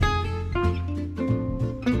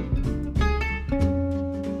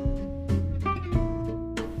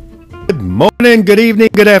Good morning, good evening,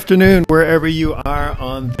 good afternoon, wherever you are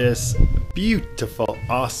on this beautiful,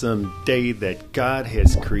 awesome day that God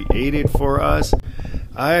has created for us.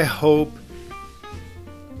 I hope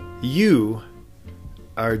you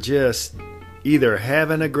are just either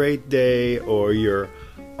having a great day, or you're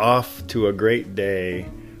off to a great day,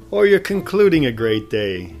 or you're concluding a great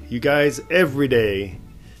day. You guys, every day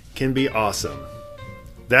can be awesome.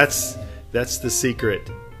 That's the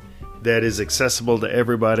secret that is accessible to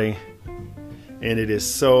everybody, and it is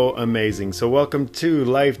so amazing. So welcome to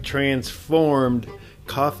Life Transformed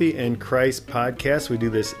Coffee and Christ podcast. We do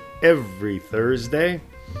this every Thursday,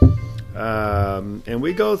 and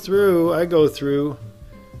I go through,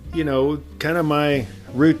 kind of my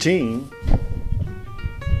routine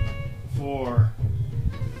for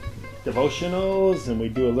devotionals, and we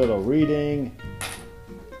do a little reading,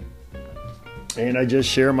 and I just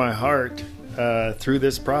share my heart through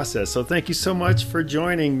this process. So thank you so much for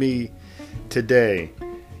joining me today.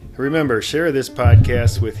 Remember, share this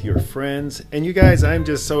podcast with your friends. And you guys, I'm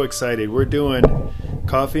just so excited. We're doing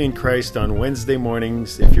Coffee and Christ on Wednesday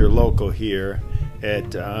mornings, if you're local here,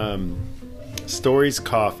 at Stories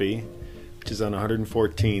Coffee, which is on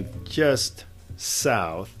 114th, just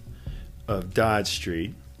south of Dodge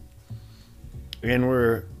Street. And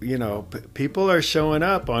we're, people are showing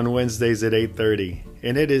up on Wednesdays at 8:30.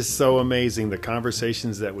 And it is so amazing, the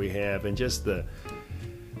conversations that we have and just the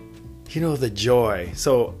joy.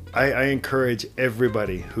 So I encourage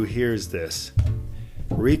everybody who hears this,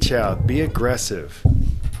 reach out, be aggressive,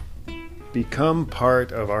 become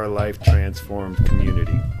part of our Life Transformed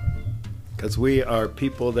community. Because we are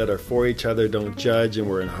people that are for each other, don't judge, and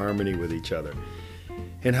we're in harmony with each other.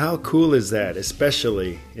 And how cool is that,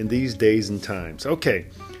 especially in these days and times? Okay,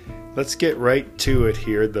 let's get right to it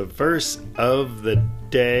here. The verse of the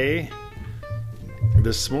day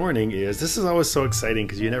this morning this is always so exciting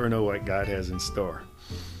because you never know what God has in store.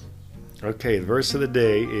 Okay, the verse of the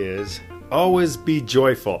day is, always be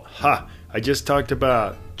joyful. I just talked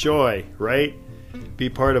about joy, right? Be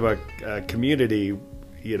part of a community,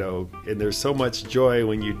 and there's so much joy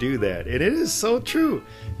when you do that. And it is so true.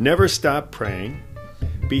 Never stop praying.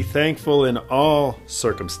 Be thankful in all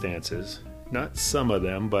circumstances. Not some of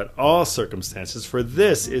them, but all circumstances, for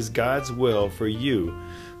this is God's will for you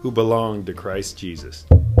who belong to Christ Jesus.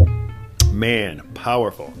 Man,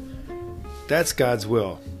 powerful. That's God's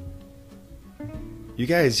will. You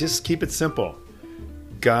guys, just keep it simple.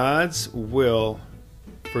 God's will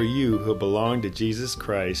for you who belong to Jesus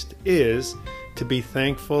Christ is to be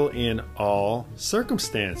thankful in all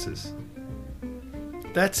circumstances.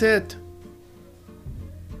 That's it.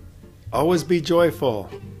 Always be joyful.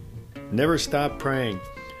 Never stop praying.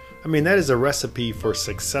 I mean, that is a recipe for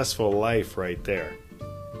successful life right there.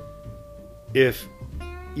 If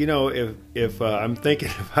I'm thinking,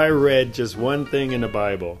 if I read just one thing in the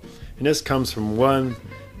Bible, and this comes from 1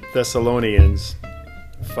 Thessalonians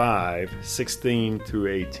 5:16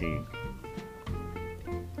 through 18.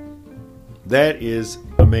 That is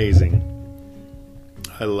amazing.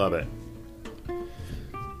 I love it.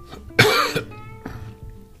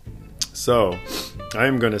 So,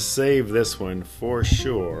 I'm going to save this one for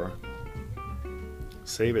sure.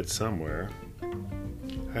 Save it somewhere.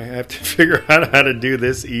 I have to figure out how to do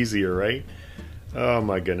this easier, right? Oh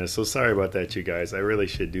my goodness. So sorry about that, you guys. I really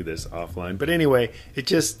should do this offline. But anyway, it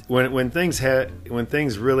just when things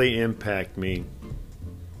really impact me,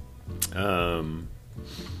 I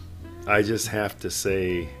just have to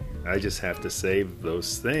save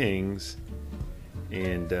those things,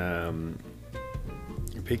 and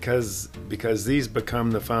because these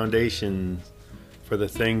become the foundation for the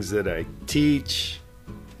things that I teach,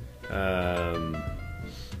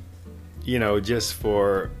 just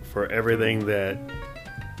for everything that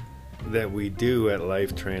we do at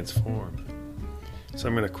Life Transformed. So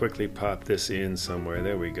I'm going to quickly pop this in somewhere.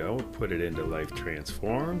 There we go. Put it into Life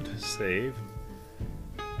Transformed. Save.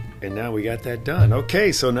 And now we got that done.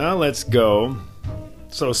 Okay, so now let's go.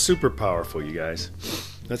 So super powerful, you guys.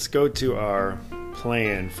 Let's go to our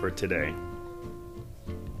plan for today.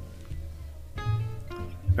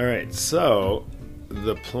 All right, so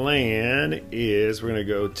the plan is we're going to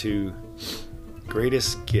go to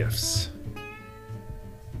greatest gifts.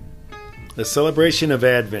 The celebration of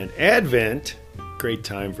Advent. Advent, great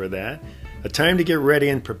time for that. A time to get ready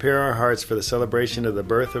and prepare our hearts for the celebration of the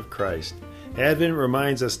birth of Christ. Advent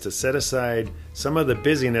reminds us to set aside some of the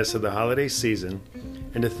busyness of the holiday season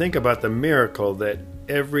and to think about the miracle that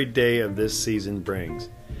every day of this season brings.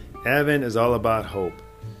 Advent is all about hope,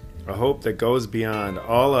 a hope that goes beyond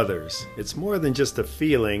all others. It's more than just a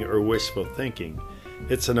feeling or wishful thinking.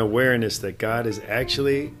 It's an awareness that God is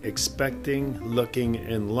actually expecting, looking,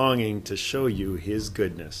 and longing to show you His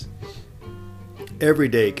goodness. Every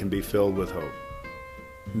day can be filled with hope.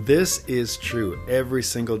 This is true every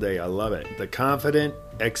single day. I love it. The confident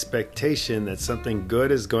expectation that something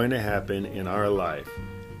good is going to happen in our life.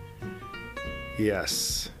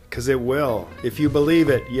 Yes, because it will. If you believe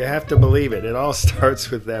it, you have to believe it. It all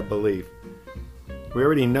starts with that belief. We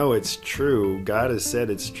already know it's true. God has said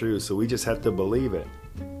it's true, so we just have to believe it.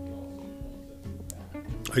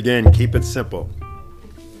 Again, keep it simple,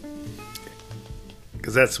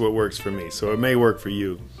 because that's what works for me. So it may work for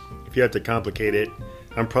you. If you have to complicate it,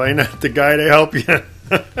 I'm probably not the guy to help you.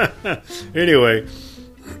 Anyway,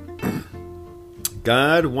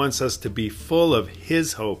 God wants us to be full of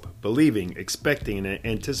His hope, believing, expecting, and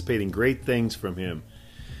anticipating great things from Him.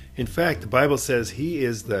 In fact, the Bible says He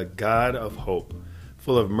is the God of hope,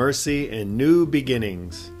 full of mercy and new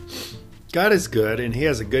beginnings. God is good, and He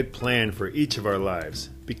has a good plan for each of our lives.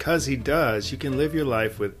 Because He does, you can live your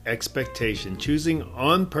life with expectation, choosing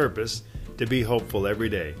on purpose to be hopeful every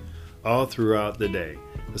day, all throughout the day.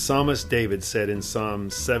 The psalmist David said in Psalm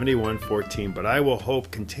 71:14, "But I will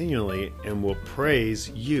hope continually and will praise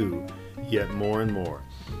you yet more and more."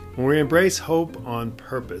 When we embrace hope on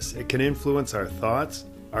purpose, it can influence our thoughts,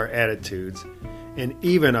 our attitudes, and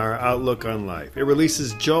even our outlook on life. It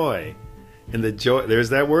releases joy. And the joy, there's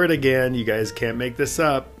that word again, you guys can't make this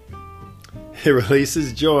up. It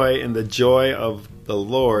releases joy, and the joy of the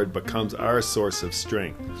Lord becomes our source of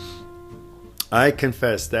strength. I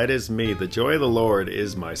confess that is me. The joy of the Lord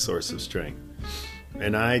is my source of strength.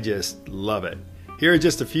 And I just love it. Here are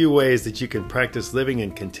just a few ways that you can practice living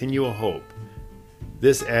in continual hope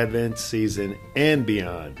this Advent season and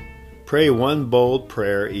beyond. Pray one bold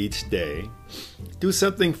prayer each day. Do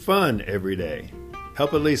something fun every day.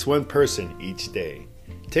 Help at least one person each day.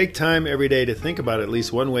 Take time every day to think about at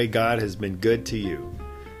least one way God has been good to you.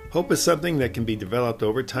 Hope is something that can be developed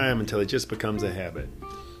over time until it just becomes a habit.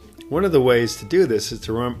 One of the ways to do this is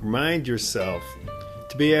to remind yourself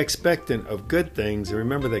to be expectant of good things and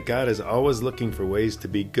remember that God is always looking for ways to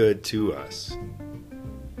be good to us.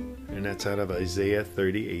 And that's out of Isaiah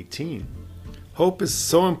 30:18. Hope is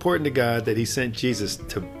so important to God that He sent Jesus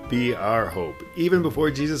to be our hope. Even before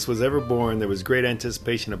Jesus was ever born, there was great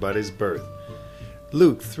anticipation about His birth.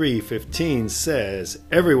 Luke 3:15 says,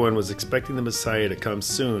 everyone was expecting the Messiah to come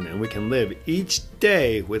soon, and we can live each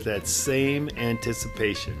day with that same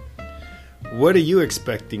anticipation. What are you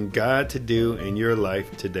expecting God to do in your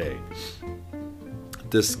life today?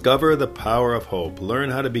 Discover the power of hope. Learn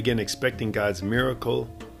how to begin expecting God's miracle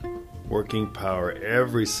working power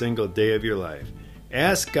every single day of your life.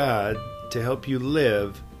 Ask God to help you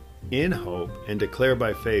live in hope and declare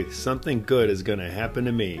by faith, something good is going to happen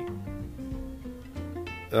to me.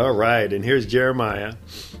 All right, and here's Jeremiah.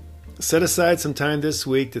 Set aside some time this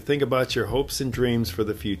week to think about your hopes and dreams for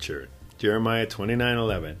the future. Jeremiah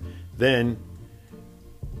 29:11. Then,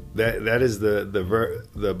 that is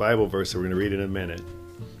the Bible verse that we're going to read in a minute.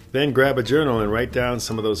 Then grab a journal and write down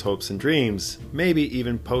some of those hopes and dreams. Maybe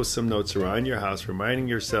even post some notes around your house reminding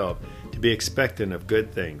yourself to be expectant of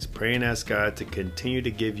good things. Pray and ask God to continue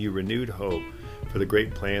to give you renewed hope for the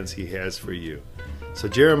great plans He has for you. So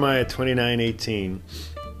Jeremiah 29:18.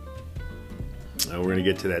 We're going to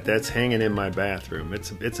get to that. That's hanging in my bathroom.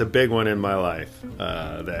 It's a big one in my life.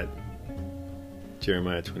 That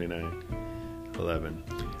Jeremiah 29:11.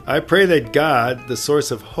 I pray that God, the source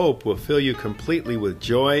of hope, will fill you completely with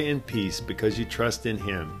joy and peace because you trust in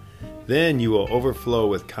Him. Then you will overflow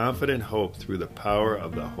with confident hope through the power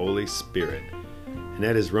of the Holy Spirit. And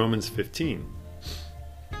that is Romans 15.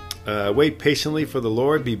 Wait patiently for the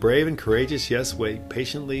Lord. Be brave and courageous. Yes, wait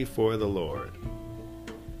patiently for the Lord.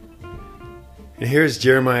 And here's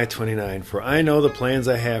Jeremiah 29. For I know the plans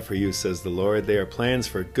I have for you, says the Lord. They are plans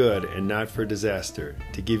for good and not for disaster,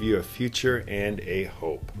 to give you a future and a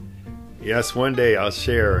hope. Yes, one day I'll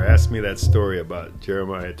share or ask me that story about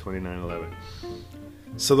Jeremiah 29:11.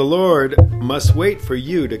 So the Lord must wait for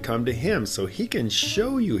you to come to Him so He can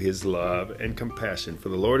show you His love and compassion. For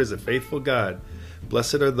the Lord is a faithful God.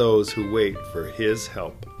 Blessed are those who wait for His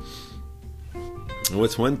help. And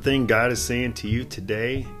what's one thing God is saying to you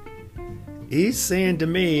today? He's saying to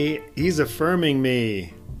me, He's affirming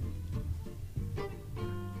me.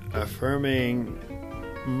 Affirming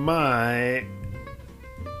my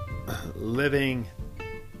living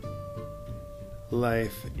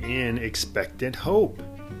life in expectant hope.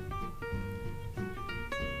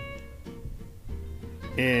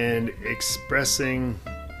 And expressing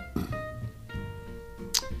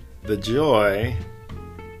the joy,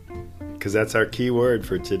 because that's our key word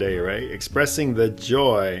for today, right? Expressing the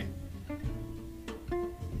joy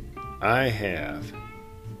I have.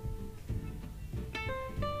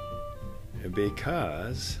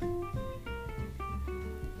 Because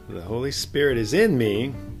the Holy Spirit is in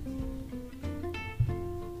me,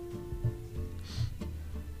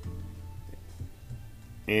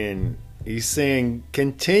 and he's saying,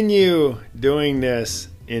 continue doing this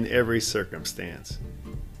in every circumstance.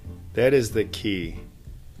 That is the key.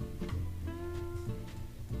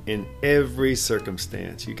 In every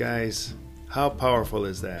circumstance. You guys, how powerful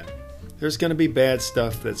is that? There's going to be bad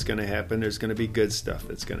stuff that's going to happen. There's going to be good stuff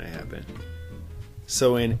that's going to happen.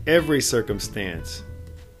 So in every circumstance,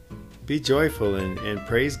 be joyful and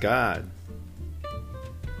praise God.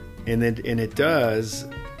 And it does.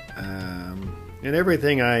 And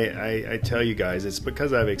everything I tell you guys, it's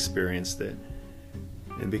because I've experienced it.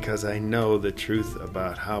 And because I know the truth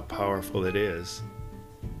about how powerful it is.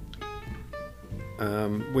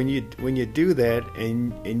 When you do that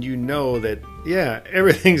and you know that, yeah,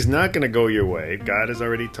 everything's not going to go your way. God has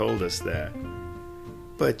already told us that.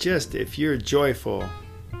 But just if you're joyful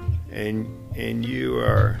and you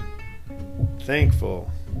are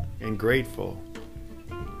thankful and grateful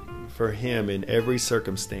for Him in every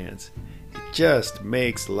circumstance, it just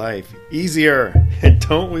makes life easier. And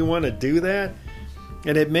don't we want to do that?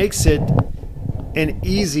 And it makes it an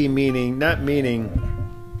easy meaning, not meaning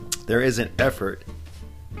there isn't effort.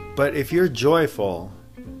 But if you're joyful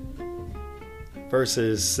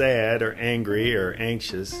versus sad or angry or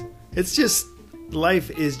anxious, it's just, life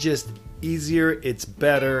is just easier, it's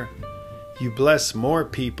better. You bless more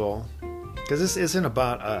people, because this isn't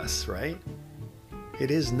about us, right?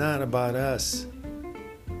 It is not about us.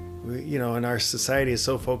 And our society is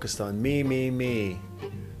so focused on me.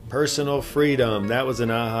 Personal freedom. That was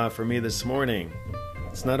an aha for me this morning.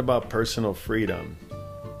 It's not about personal freedom.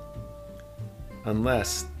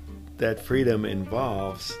 Unless that freedom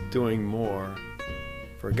involves doing more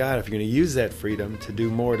for God. If you're going to use that freedom to do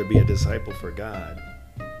more to be a disciple for God,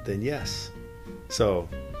 then yes. So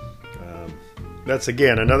that's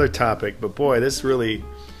again another topic, but boy, this really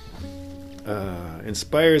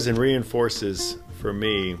inspires and reinforces for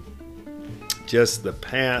me just the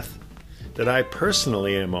path that I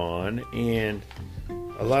personally am on, and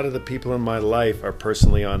a lot of the people in my life are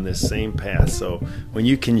personally on this same path. So when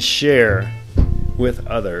you can share with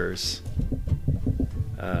others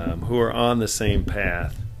who are on the same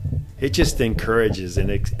path, it just encourages and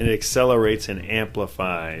it accelerates and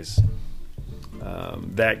amplifies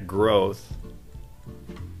that growth.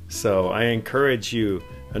 So I encourage you,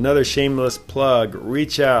 another shameless plug,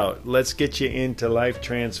 reach out. Let's get you into Life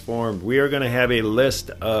Transformed. We are going to have a list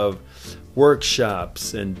of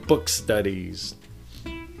workshops and book studies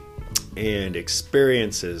and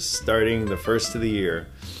experiences starting the first of the year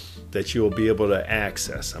that you will be able to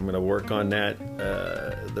access. I'm going to work on that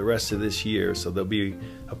the rest of this year, so there'll be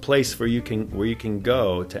a place where you can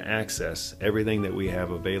go to access everything that we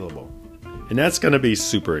have available, and that's going to be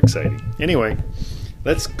super exciting. Anyway,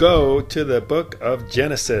 let's go to the book of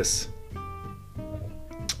Genesis.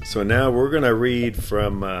 So now we're going to read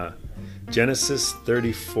from Genesis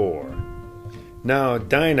 34. Now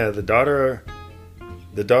Dinah, the daughter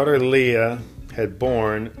Leah had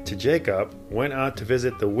born to Jacob, went out to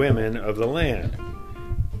visit the women of the land.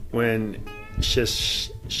 When Shechem,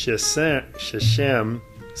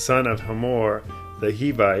 son of Hamor, the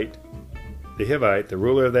Hivite, the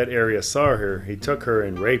ruler of that area, saw her, he took her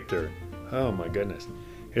and raped her. Oh my goodness.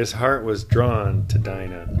 His heart was drawn to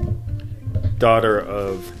Dinah, daughter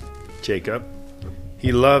of Jacob.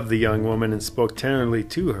 He loved the young woman and spoke tenderly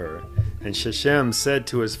to her. And Shechem said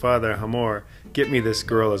to his father Hamor, "Get me this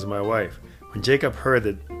girl as my wife." When Jacob heard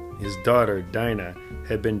that his daughter Dinah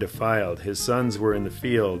had been defiled, his sons were in the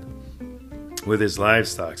field with his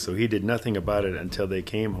livestock, so he did nothing about it until they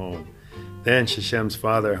came home. Then Shechem's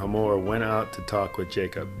father Hamor went out to talk with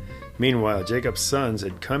Jacob. Meanwhile, Jacob's sons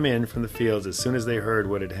had come in from the fields as soon as they heard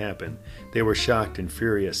what had happened. They were shocked and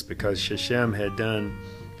furious because Shechem had done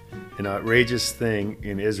an outrageous thing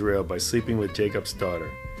in Israel by sleeping with Jacob's daughter,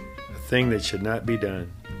 a thing that should not be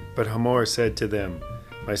done. But Hamor said to them,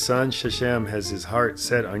 "My son Shechem has his heart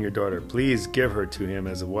set on your daughter. Please give her to him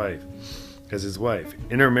as his wife.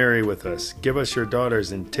 Intermarry with us. Give us your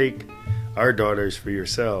daughters and take our daughters for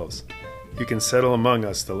yourselves. You can settle among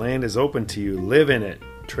us. The land is open to you. Live in it,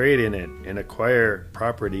 trade in it, and acquire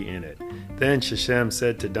property in it." Then Shechem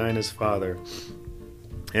said to Dinah's father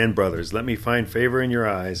and brothers, "Let me find favor in your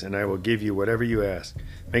eyes, and I will give you whatever you ask.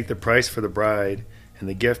 Make the price for the bride and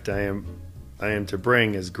the gift I am to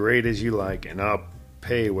bring as great as you like, and I'll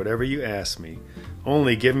pay whatever you ask me.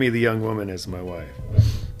 Only give me the young woman as my wife."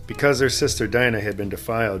 Because their sister Dinah had been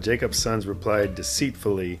defiled, Jacob's sons replied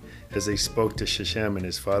deceitfully as they spoke to Shechem and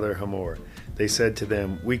his father Hamor. They said to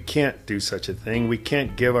them, "We can't do such a thing. We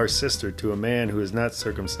can't give our sister to a man who is not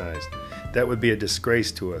circumcised. That would be a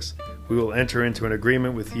disgrace to us. We will enter into an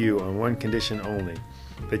agreement with you on one condition only,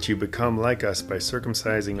 that you become like us by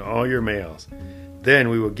circumcising all your males. Then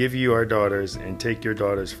we will give you our daughters and take your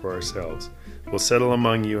daughters for ourselves. We'll settle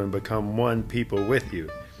among you and become one people with you.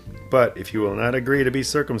 But if you will not agree to be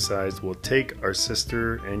circumcised, we'll take our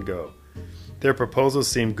sister and go." Their proposal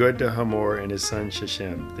seemed good to Hamor and his son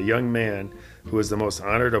Shechem. The young man, who was the most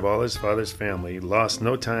honored of all his father's family, lost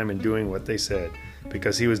no time in doing what they said,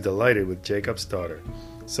 because he was delighted with Jacob's daughter.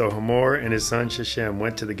 So Hamor and his son Shechem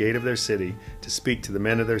went to the gate of their city to speak to the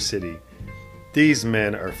men of their city. "These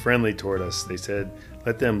men are friendly toward us," they said.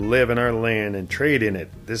 "Let them live in our land and trade in it.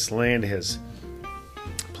 This land has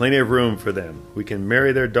plenty of room for them. We can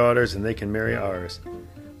marry their daughters and they can marry ours.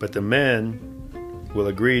 But the men will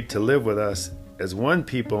agree to live with us as one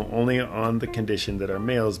people only on the condition that our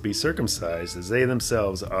males be circumcised as they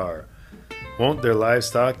themselves are. Won't their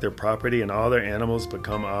livestock, their property, and all their animals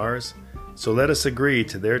become ours? So let us agree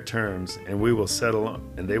to their terms, and they will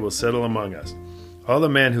settle among us." All the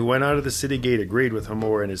men who went out of the city gate agreed with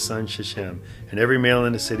Hamor and his son Shechem, and every male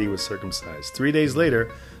in the city was circumcised. 3 days later,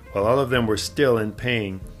 while all of them were still in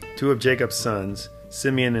pain, 2 of Jacob's sons,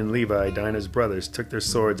 Simeon and Levi, Dinah's brothers, took their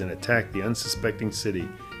swords and attacked the unsuspecting city,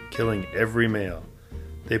 killing every male.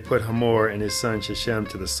 They put Hamor and his son Shechem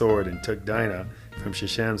to the sword and took Dinah from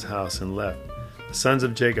Shechem's house and left. The sons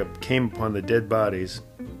of Jacob came upon the dead bodies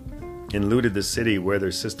and looted the city where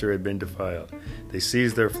their sister had been defiled. They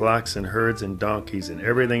seized their flocks and herds and donkeys and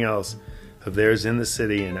everything else of theirs in the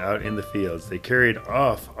city and out in the fields. They carried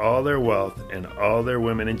off all their wealth and all their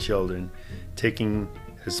women and children, taking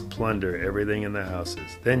as plunder everything in the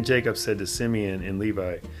houses. Then Jacob said to Simeon and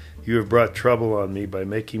Levi, "You have brought trouble on me by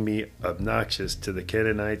making me obnoxious to the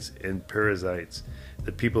Canaanites and Perizzites,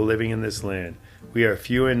 the people living in this land. We are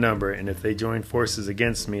few in number, and if they join forces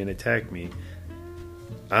against me and attack me,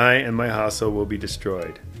 I and my household will be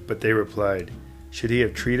destroyed." But they replied, "Should he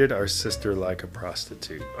have treated our sister like a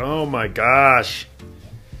prostitute?" Oh my gosh.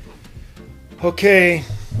 Okay,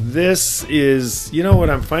 this is,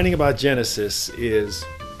 what I'm finding about Genesis is,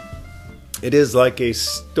 it is like a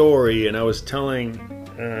story, and I was telling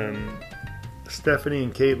Stephanie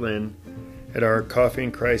and Caitlin at our Coffee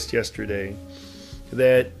in Christ yesterday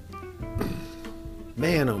that,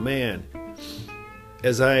 man, oh man,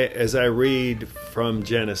 as I read from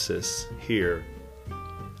Genesis here,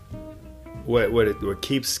 what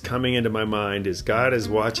keeps coming into my mind is God is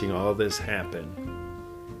watching all this happen.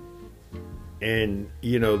 And,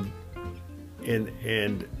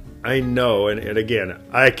 and I know, and again,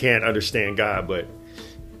 I can't understand God, but,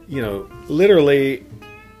 literally,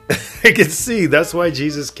 I can see that's why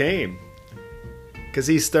Jesus came. Because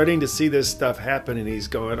he's starting to see this stuff happen, and he's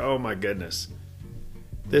going, oh my goodness,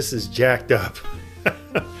 this is jacked up.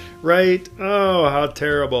 Right? Oh, how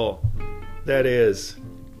terrible that is.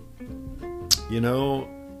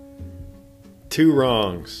 2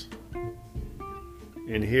 wrongs.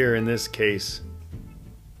 And here in this case,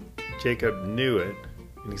 Jacob knew it,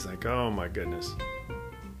 and he's like, oh my goodness.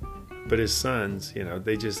 But his sons,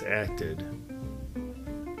 they just acted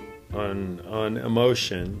on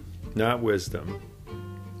emotion, not wisdom.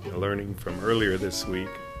 Learning from earlier this week,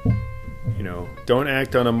 don't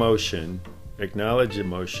act on emotion, acknowledge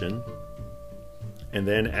emotion, and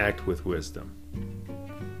then act with wisdom.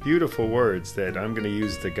 Beautiful words that I'm going to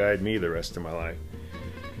use to guide me the rest of my life.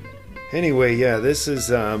 Anyway, yeah, this is,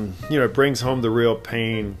 it brings home the real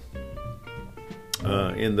pain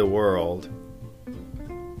in the world.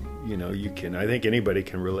 I think anybody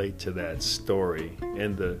can relate to that story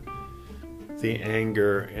and the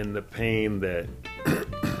anger and the pain that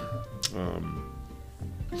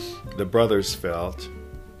the brothers felt.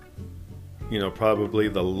 Probably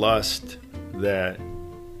the lust that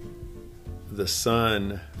the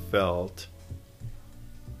son felt.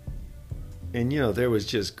 And, there was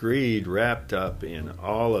just greed wrapped up in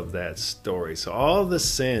all of that story. So all the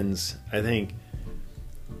sins, I think,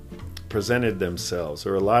 presented themselves,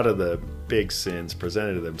 or a lot of the big sins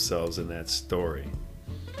presented themselves in that story.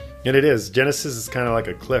 And it is. Genesis is kind of like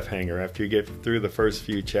a cliffhanger after you get through the first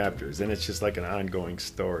few chapters. And it's just like an ongoing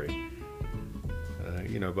story,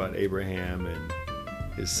 about Abraham and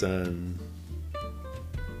his son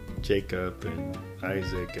Jacob and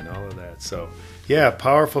Isaac and all of that. So, yeah,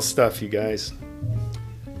 powerful stuff, you guys.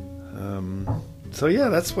 So, yeah,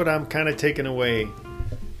 that's what I'm kind of taking away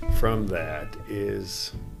from that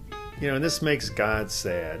is, and this makes God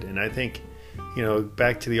sad. And I think,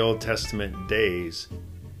 back to the Old Testament days,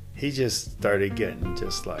 he just started getting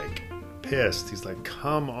just like pissed. He's like,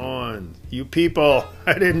 come on, you people,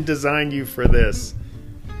 I didn't design you for this.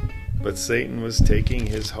 But Satan was taking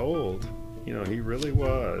his hold. You know, he really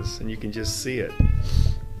was, and you can just see it.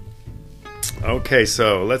 Okay,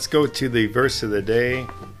 so let's go to the verse of the day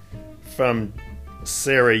from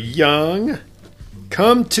Sarah Young.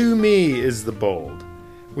 Come to me is the bold,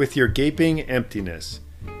 with your gaping emptiness,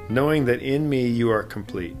 knowing that in me you are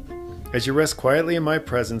complete. As you rest quietly in my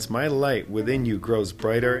presence, my light within you grows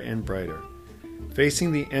brighter and brighter.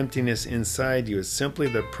 Facing the emptiness inside you is simply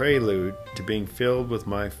the prelude to being filled with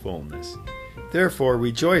my fullness. Therefore,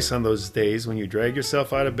 rejoice on those days when you drag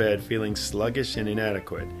yourself out of bed feeling sluggish and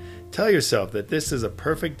inadequate. Tell yourself that this is a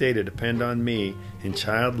perfect day to depend on me in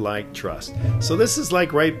childlike trust. So this is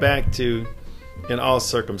like right back to, in all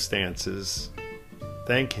circumstances,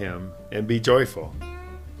 thank him and be joyful.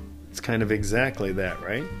 It's kind of exactly that,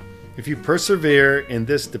 right? If you persevere in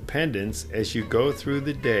this dependence as you go through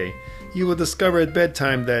the day, you will discover at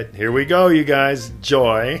bedtime that, here we go, you guys,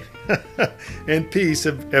 joy and peace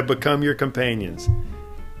have become your companions.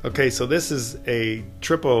 Okay, so this is a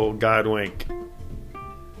triple God wink.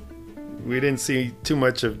 We didn't see too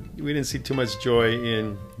much joy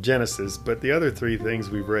in Genesis, but the other three things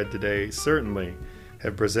we've read today certainly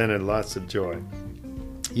have presented lots of joy.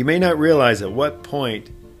 You may not realize at what point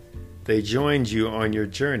they joined you on your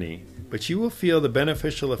journey, but you will feel the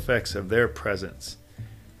beneficial effects of their presence.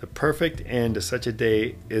 The perfect end to such a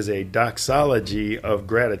day is a doxology of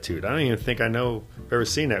gratitude. I don't even think I've ever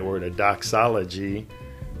seen that word, a doxology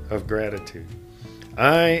of gratitude.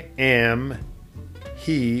 I am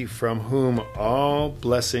he from whom all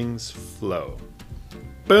blessings flow.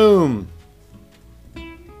 Boom!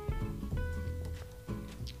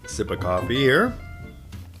 Sip of coffee here,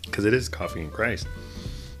 because it is coffee in Christ.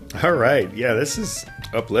 All right, yeah, this is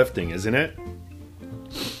uplifting, isn't it?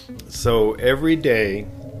 So every day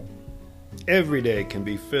can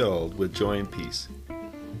be filled with joy and peace.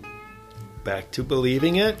 Back to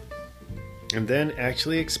believing it, and then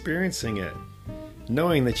actually experiencing it.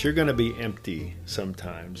 Knowing that you're going to be empty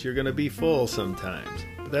sometimes. You're going to be full sometimes.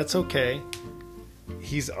 But that's okay.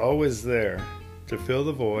 He's always there to fill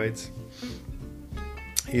the voids.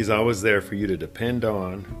 He's always there for you to depend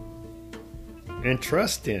on and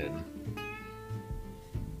trust in.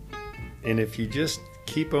 And if you just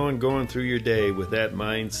keep on going through your day with that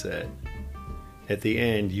mindset, at the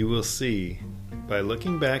end you will see, by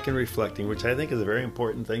looking back and reflecting, which I think is a very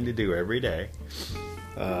important thing to do every day,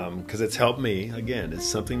 because it's helped me. Again, it's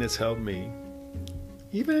something that's helped me.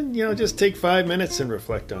 Even, just take 5 minutes and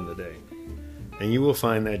reflect on the day, and you will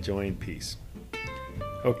find that joy and peace.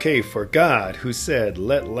 Okay, for God, who said,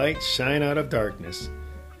 "Let light shine out of darkness,"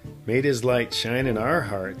 made his light shine in our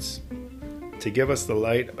hearts to give us the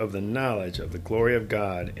light of the knowledge of the glory of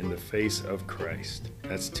God in the face of Christ.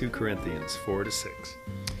 That's 2 Corinthians 4-6.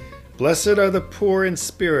 Blessed are the poor in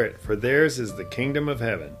spirit, for theirs is the kingdom of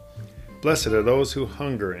heaven. Blessed are those who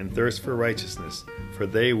hunger and thirst for righteousness, for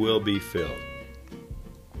they will be filled.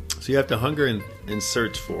 So you have to hunger and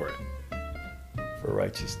search for it, for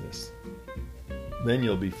righteousness. Then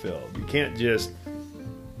you'll be filled. You can't just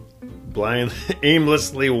blindly,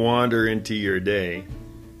 aimlessly wander into your day.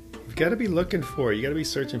 You've got to be looking for it. You've got to be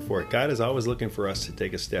searching for it. God is always looking for us to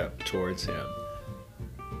take a step towards him.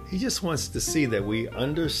 He just wants to see that we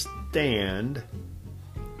understand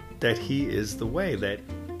that he is the way, that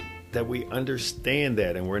we understand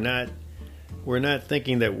that, and we're not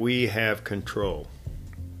thinking that we have control.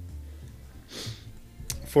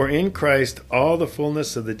 For in Christ all the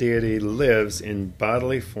fullness of the deity lives in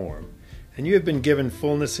bodily form, and you have been given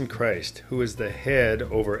fullness in Christ, who is the head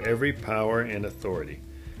over every power and authority.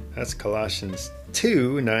 That's Colossians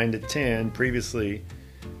 2:9-10. Previously,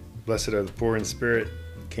 blessed are the poor in spirit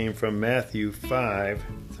came from Matthew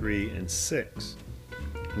 5:3-6.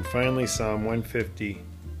 And finally, Psalm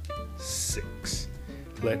 150:6.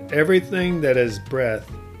 Let everything that has breath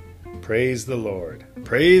praise the Lord.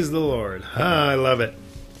 Praise the Lord. I love it.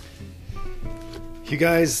 You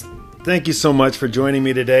guys, thank you so much for joining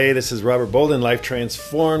me today. This is Robert Bolden, Life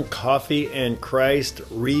Transformed, Coffee and Christ.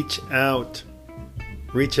 Reach out.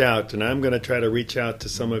 Reach out. And I'm going to try to reach out to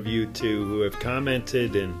some of you too who have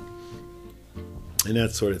commented and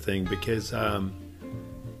that sort of thing, because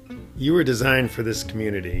you were designed for this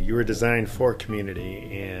community. You were designed for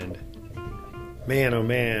community. And man, oh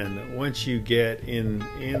man, once you get in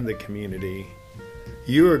the community,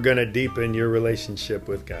 you are going to deepen your relationship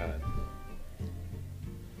with God.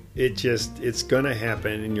 It's going to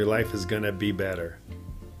happen, and your life is going to be better.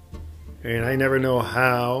 And I never know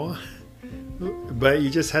how, but you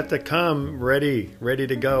just have to come ready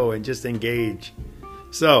to go and just engage.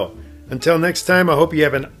 So, until next time, I hope you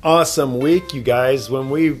have an awesome week, you guys. When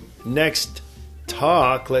we next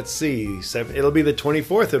talk, let's see, it'll be the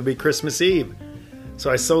 24th. It'll be Christmas Eve.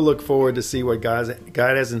 So I so look forward to see what God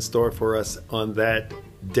has in store for us on that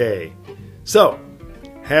day. So,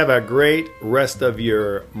 have a great rest of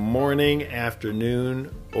your morning,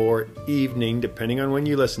 afternoon, or evening, depending on when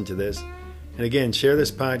you listen to this. And again, share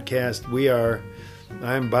this podcast.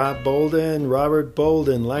 I'm Bob Bolden, Robert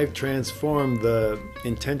Bolden, Life Transformed, the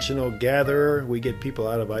intentional gatherer. We get people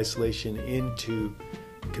out of isolation into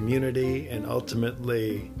community, and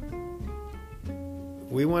ultimately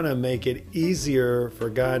we want to make it easier for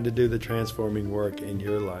God to do the transforming work in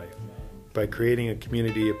your life by creating a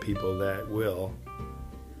community of people that will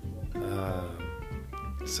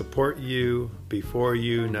support you, be for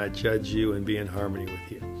you, not judge you, and be in harmony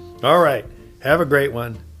with you. All right. Have a great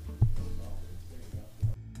one.